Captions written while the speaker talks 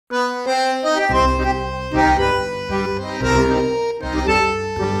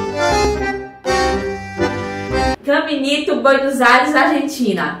CAMINITO Buenos Aires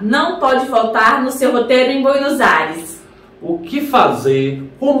Argentina. Não pode faltar no seu roteiro em Buenos Aires. O que fazer,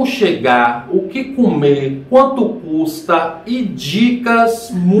 como chegar, o que comer, quanto custa e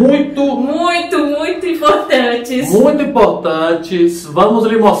dicas muito importantes. Muito importantes. Vamos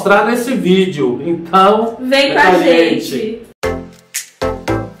lhe mostrar nesse vídeo. Então, vem com a gente.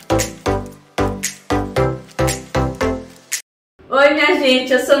 Oi, minha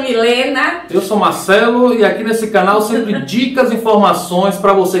gente, eu sou Milena. Eu sou Marcelo e aqui nesse canal sempre dicas e informações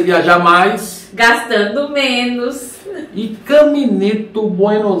para você viajar mais, gastando menos. E CAMINITO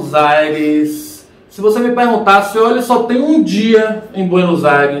Buenos Aires. Se você me perguntasse, olha, só tem um dia em Buenos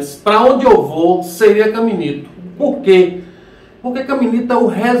Aires, para onde eu vou seria CAMINITO. Por quê? Porque CAMINITO é o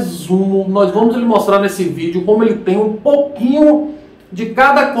resumo. Nós vamos lhe mostrar nesse vídeo como ele tem um pouquinho de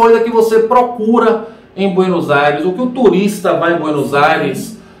cada coisa que você procura em Buenos Aires, o que o turista vai em Buenos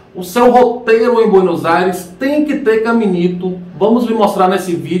Aires, o seu roteiro em Buenos Aires tem que ter CAMINITO. Vamos lhe mostrar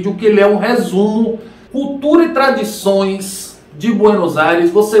nesse vídeo que ele é um resumo. Cultura e tradições de Buenos Aires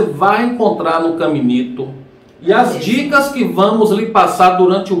você vai encontrar no CAMINITO. E as dicas que vamos lhe passar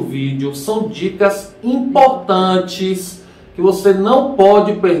durante o vídeo são dicas importantes que você não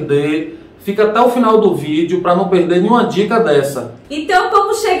pode perder. Fica até o final do vídeo para não perder nenhuma dica dessa. Então,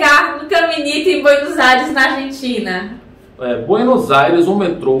 como chegar no CAMINITO em Buenos Aires, na Argentina? Buenos Aires, o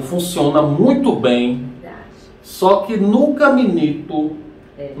metrô funciona muito bem. Verdade. Só que no CAMINITO,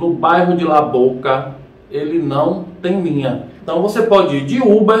 no bairro de La Boca, ele não tem linha. Então você pode ir de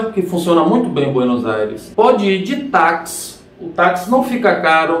Uber, que funciona muito bem em Buenos Aires. Pode ir de táxi. O táxi não fica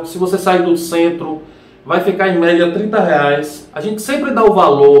caro. Se você sair do centro, vai ficar em média R$30. A gente sempre dá o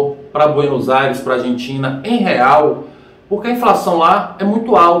valor para Buenos Aires, para a Argentina, em real, porque a inflação lá é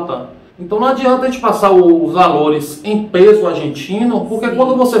muito alta. Então não adianta a gente passar os valores em peso argentino, porque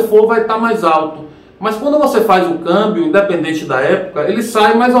quando você for vai estar mais alto. Mas quando você faz o câmbio, independente da época, ele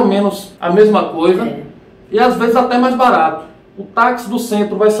sai mais ou menos a mesma coisa e às vezes até mais barato. O táxi do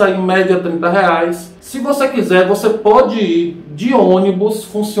centro vai sair em média R$30. Se você quiser, você pode ir de ônibus,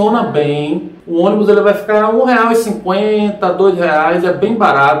 funciona bem. O ônibus ele vai ficar R$1,50, R$2, é bem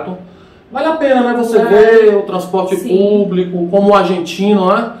barato. Vale a pena, né? Você ver o transporte público, como o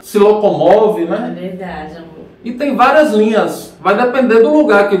argentino, né? Se locomove, né? É verdade, amor. E tem várias linhas, vai depender do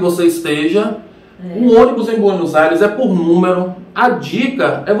lugar que você esteja. O ônibus em Buenos Aires é por número. A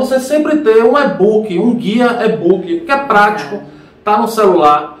dica é você sempre ter um e-book, um guia e-book, que é prático, tá no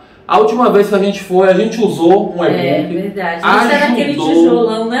celular. A última vez que a gente foi, a gente usou um e-book. É verdade. Mas era aquele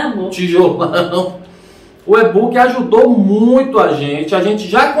tijolão, né, amor? Tijolão. O e-book ajudou muito a gente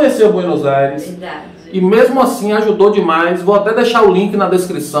já conheceu Buenos Aires. Verdade. E mesmo assim ajudou demais. Vou até deixar o link na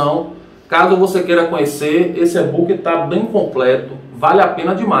descrição, caso você queira conhecer. Esse e-book está bem completo, vale a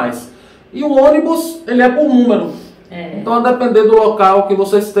pena demais. E o ônibus, ele é por número. Então, a depender do local que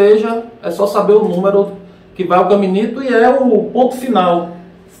você esteja, é só saber o número que vai ao CAMINITO e é o ponto final.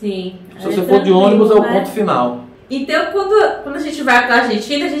 Sim. Se você for de ônibus, é o ponto final. Então, quando a gente vai para a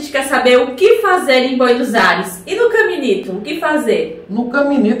Argentina, a gente quer saber o que fazer em Buenos Aires. E no CAMINITO, o que fazer? No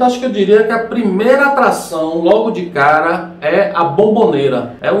CAMINITO, acho que eu diria que a primeira atração, logo de cara, é a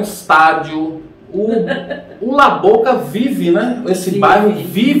Bombonera. É um estádio. O La Boca vive, né? Esse bairro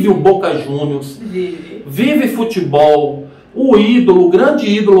vive o Boca Juniors. Vive futebol. O ídolo, o grande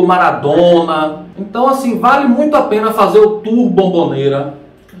ídolo Maradona. Então, assim, vale muito a pena fazer o tour Bombonera.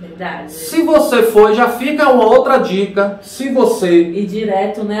 Verdade. Se você for, já fica uma outra dica. Se você ir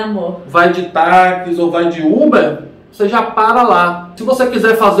direto, né, amor? Vai de táxi ou vai de Uber, você já para lá. Se você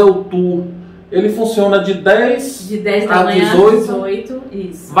quiser fazer o tour, ele funciona de 10 da manhã às 18.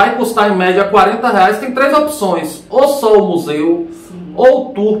 Isso. Vai custar em média R$40. Tem 3 opções. Ou só o museu,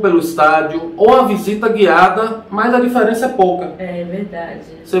 ou o tour pelo estádio, ou a visita guiada, mas a diferença é pouca. É verdade.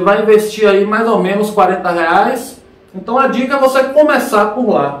 Você vai investir aí mais ou menos R$40. Então a dica é você começar por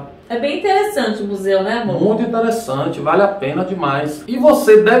lá. É bem interessante o museu, né, amor? Muito interessante, vale a pena demais. E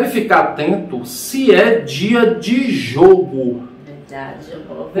você deve ficar atento se é dia de jogo. Verdade,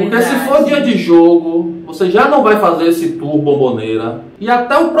 amor. Porque se for dia de jogo, você já não vai fazer esse tour Bombonera. E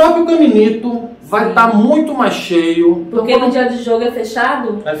até o próprio CAMINITO vai estar muito mais cheio. Porque no dia de jogo é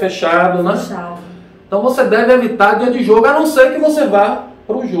fechado? É fechado, né? Fechado. Então você deve evitar dia de jogo, a não ser que você vá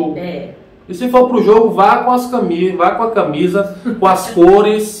para o jogo. E se for para o jogo, vá com a camisa, com as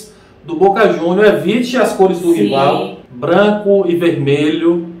cores do Boca Juniors. Evite as cores do rival, branco e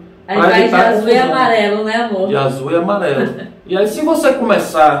vermelho. Aí vai de azul e amarelo, né, amor? De azul e amarelo. E aí, se você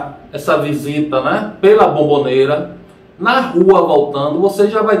começar essa visita, né, pela Bombonera, na rua voltando, você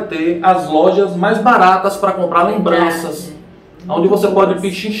já vai ter as lojas mais baratas para comprar lembranças. Onde você pode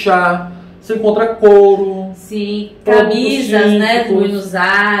pichinchar, Você encontra couro. Sim, camisas, né, de Buenos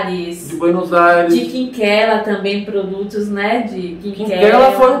Aires. De Quinquela também, produtos, né, de Quinquela.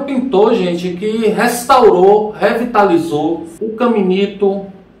 Quinquela foi um pintor, gente, que restaurou, revitalizou o Caminito,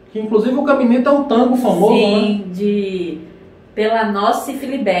 que inclusive o Caminito é um tango famoso, sim, né? Pela Nossa e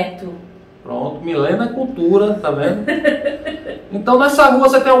Filiberto. Pronto, Milena é cultura, tá vendo? Então nessa rua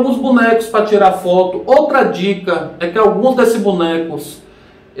você tem alguns bonecos para tirar foto. Outra dica é que alguns desses bonecos,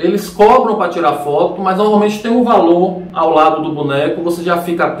 eles cobram para tirar foto, mas normalmente tem um valor ao lado do boneco, você já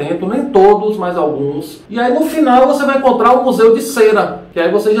fica atento, nem todos, mas alguns. E aí no final você vai encontrar o Museu de Cera, que aí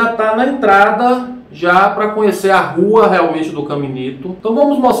você já está na entrada, já para conhecer a rua realmente do Caminito. Então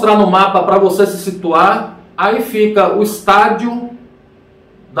vamos mostrar no mapa para você se situar. Aí fica o estádio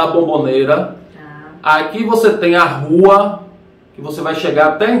da Bombonera. Aqui você tem a rua, que você vai chegar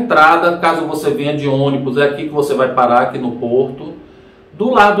até a entrada, caso você venha de ônibus, é aqui que você vai parar, aqui no porto. Do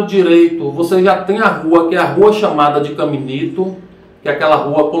lado direito, você já tem a rua, que é a rua chamada de Caminito, que é aquela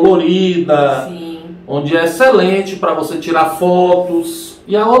rua colorida, sim, onde é excelente para você tirar fotos.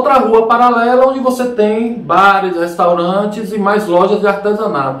 E a outra rua paralela, onde você tem bares, restaurantes e mais lojas de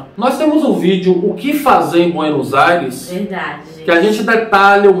artesanato. Nós temos um vídeo, o que fazer em Buenos Aires. Verdade, gente. Que a gente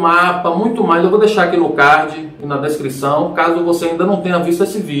detalha o mapa, muito mais. Eu vou deixar aqui no card e na descrição, caso você ainda não tenha visto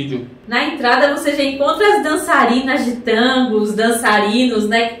esse vídeo. Na entrada você já encontra as dançarinas de tango, os dançarinos,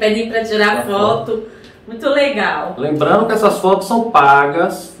 né, que pedem para tirar foto. Muito legal. Lembrando que essas fotos são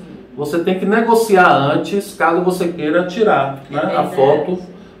pagas. Você tem que negociar antes, caso você queira tirar, né, a foto.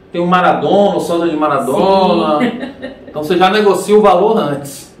 Tem o Maradona, o sósia de Maradona. Sim. Então você já negocia o valor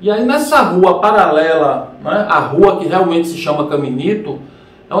antes. E aí nessa rua paralela, né, a rua que realmente se chama Caminito,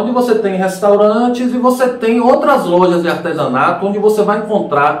 é onde você tem restaurantes e você tem outras lojas de artesanato, onde você vai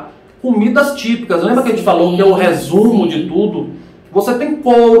encontrar comidas típicas. Lembra que a gente falou que é o resumo de tudo? Você tem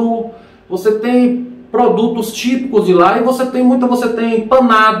couro, você tem produtos típicos de lá e você tem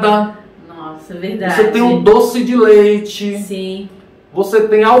empanada. Nossa, verdade. Você tem o doce de leite. Sim. Você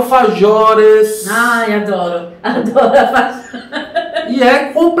tem alfajores. Ai, adoro. Adoro alfajores. E é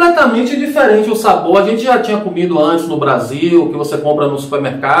completamente diferente o sabor. A gente já tinha comido antes no Brasil, que você compra no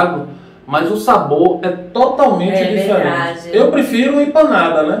supermercado, mas o sabor é totalmente diferente. Verdade. Eu prefiro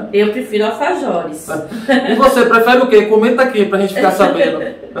empanada, né? Eu prefiro alfajores. E você prefere o quê? Comenta aqui pra gente ficar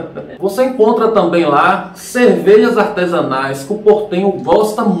sabendo. Você encontra também lá cervejas artesanais que o portenho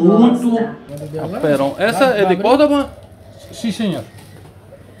gosta muito. Perdão, essa é de Córdoba? Sim, senhor.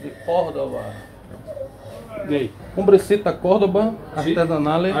 De Córdoba. Gay. Cumbrecita Córdoba,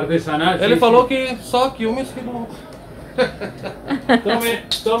 artesanal. Artesanal. Ele falou que só aqui um esquilo.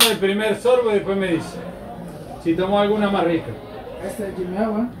 Tome el primer sorbo y después me dice si tomó alguna más rica. Esta es de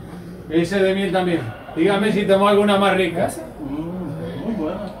miel, ¿eh? Ese de miel también. Dígame si tomó alguna más rica. Muy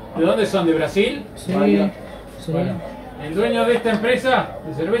buena. ¿De dónde son? ¿De Brasil? Sí. Sí. Bueno, el dueño de esta empresa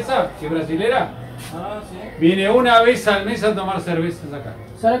de cerveza, que es brasilera, Sí. viene una vez al mes a tomar cervezas acá.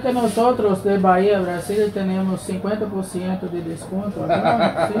 ¿Sabe que nosotros de Bahía, Brasil, tenemos 50% de desconto?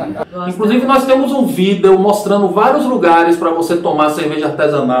 ¿Sí? Inclusive nós temos um vídeo mostrando vários lugares para você tomar cerveja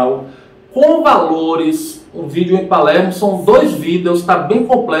artesanal com valores. Um vídeo em Palermo, são 2 vídeos, está bem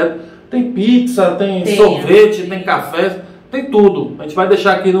completo. Tem pizza, tem sorvete, tem café, tem tudo. A gente vai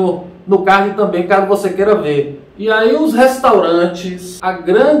deixar aqui no card também, caso você queira ver. E aí os restaurantes, a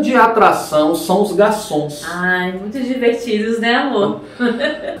grande atração são os garçons. Ai, muito divertidos, né, amor?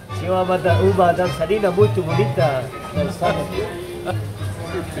 Tinha uma dançarina muito bonita dançando.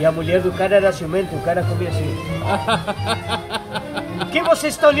 E a mulher do cara era ciumenta, o cara comia assim. O que você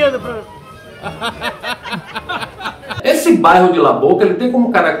está olhando para... Esse bairro de La Boca, ele tem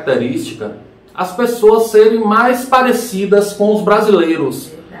como característica as pessoas serem mais parecidas com os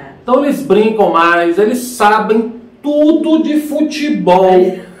brasileiros. Então eles brincam mais, eles sabem tudo de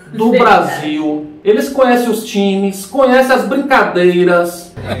futebol do Brasil. Eles conhecem os times, conhecem as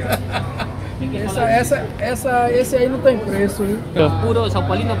brincadeiras. Esse aí não tem preço, hein? Puro São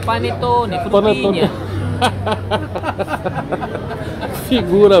Paulino panetone, frutinha.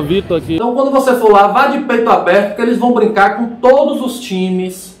 Figura Vitor aqui. Então quando você for lá, vá de peito aberto, porque eles vão brincar com todos os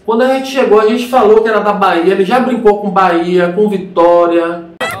times. Quando a gente chegou, a gente falou que era da Bahia, ele já brincou com Bahia, com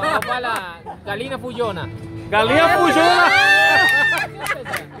Vitória. Galinha fujona. Galinha fujona!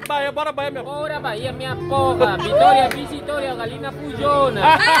 Bahia, bora Bahia, meu. Bora Bahia, minha porra. Vitória, Vitória, galinha fujona.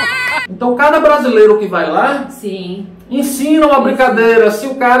 Então cada brasileiro que vai lá, sim, ensina uma brincadeira. Se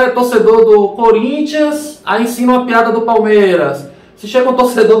o cara é torcedor do Corinthians, aí ensina uma piada do Palmeiras. Se chega um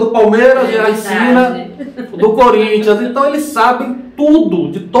torcedor do Palmeiras, já ensina do Corinthians. Então eles sabem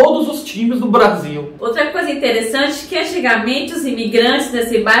tudo de todos os times do Brasil. Outra coisa interessante é que antigamente os imigrantes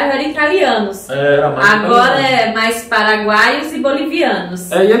desse bairro eram italianos. Agora é mais paraguaios e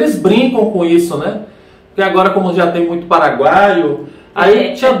bolivianos. E eles brincam com isso, né? Porque agora, como já tem muito paraguaio,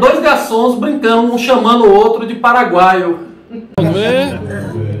 aí tinha dois garçons brincando, um chamando o outro de paraguaio. Vamos ver.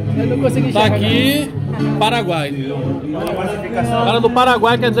 Tá aqui, Paraguai. O cara do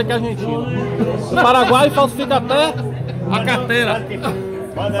Paraguai quer dizer que é argentino. O Paraguai falsifica até a carteira.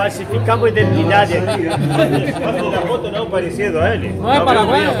 Falsificamos identidade aqui. A foto não parecido a ele. Não é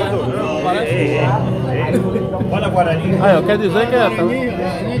Paraguai? Olha Guarani. Aí, eu quero dizer que é.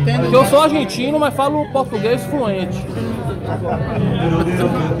 Porque eu sou argentino, mas falo português fluente.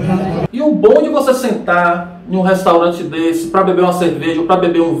 E o bom de você sentar em um restaurante desse para beber uma cerveja, ou para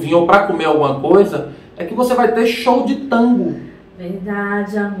beber um vinho, ou para comer alguma coisa, é que você vai ter show de tango.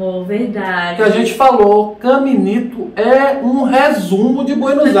 Verdade, amor, verdade. Que a gente falou, Caminito é um resumo de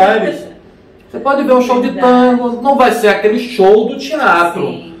Buenos Aires. Você pode ver um show de tango, não vai ser aquele show do teatro.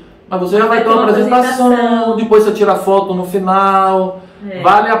 Sim. Mas você já vai ter uma apresentação, depois você tira foto no final.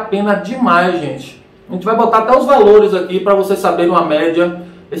 Vale a pena demais, gente. A gente vai botar até os valores aqui para vocês saberem uma média.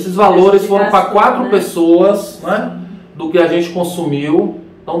 Esses valores foram para 4 pessoas, né? Do que a gente consumiu.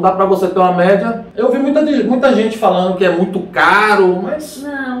 Então dá para você ter uma média. Eu vi muita gente falando que é muito caro, mas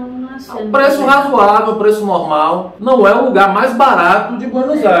não achei. Um preço razoável, preço normal. Não é o lugar mais barato de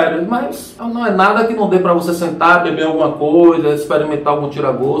Buenos Aires, mas não é nada que não dê para você sentar, beber alguma coisa, experimentar algum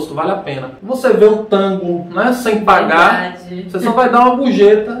tira-gosto, vale a pena. Você vê um tango, né, sem pagar, você só vai dar uma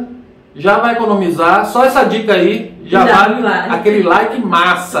gorjeta, já vai economizar. Só essa dica aí já vale aquele like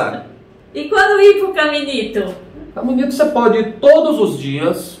massa. E quando ir pro Caminito? Caminito você pode ir todos os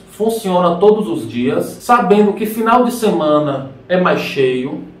dias, funciona todos os dias, sabendo que final de semana é mais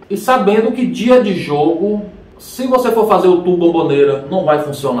cheio e sabendo que dia de jogo, se você for fazer o tour Bombonera, não vai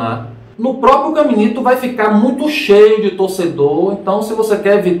funcionar. No próprio Caminito vai ficar muito cheio de torcedor, então se você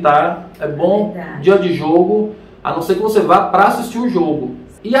quer evitar, é bom dia de jogo, a não ser que você vá para assistir o jogo.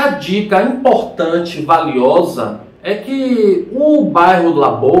 E a dica importante, valiosa, é que o bairro da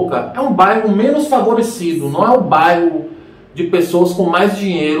Boca é um bairro menos favorecido, não é o bairro de pessoas com mais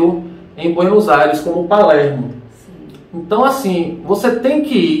dinheiro em Buenos Aires, como Palermo. Então, assim, você tem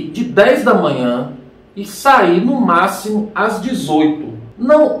que ir de 10 da manhã e sair no máximo às 18.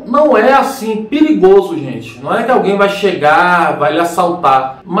 Não é assim perigoso, gente. Não é que alguém vai chegar, vai lhe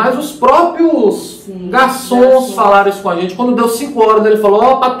assaltar. Mas os próprios garçons falaram isso com a gente. Quando deu 5 horas, ele falou,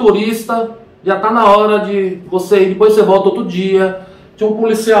 ó, para turista, já tá na hora de você ir, depois você volta outro dia. Tinha um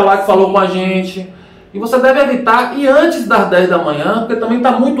policial lá que falou com a gente. E você deve evitar ir antes das 10 da manhã, porque também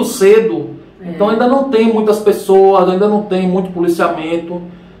tá muito cedo. Então ainda não tem muitas pessoas, ainda não tem muito policiamento.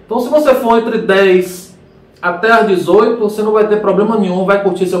 Então se você for entre 10 até as 18, você não vai ter problema nenhum, vai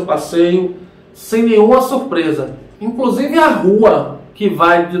curtir seu passeio sem nenhuma surpresa. Inclusive a rua que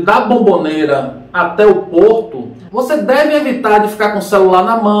vai da Bombonera até o porto, você deve evitar de ficar com o celular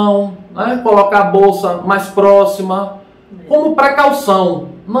na mão, né? Colocar a bolsa mais próxima, como precaução.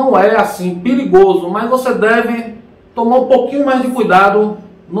 Não é assim perigoso, mas você deve tomar um pouquinho mais de cuidado,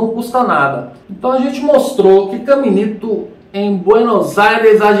 não custa nada. Então a gente mostrou que Caminito em Buenos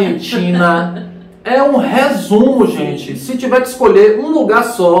Aires, Argentina, é um resumo, gente. Se tiver que escolher um lugar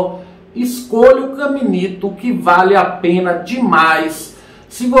só, escolha o Caminito, que vale a pena demais.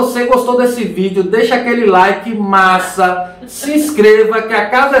 Se você gostou desse vídeo, deixa aquele like massa, se inscreva que a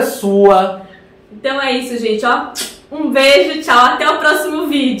casa é sua. Então é isso, gente, ó. Um beijo, tchau, até o próximo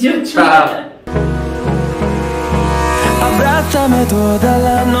vídeo. Tchau. Abrázame toda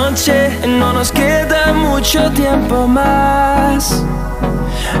la noche, no nos queda mucho tiempo más.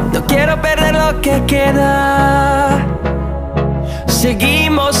 No quiero perder lo que queda.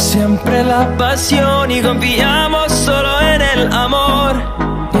 Seguimos siempre la pasión y confiamos solo en el amor.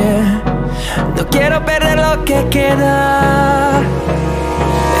 Yeah. No quiero perder lo que queda.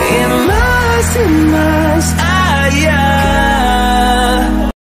 Y más, ay, ay.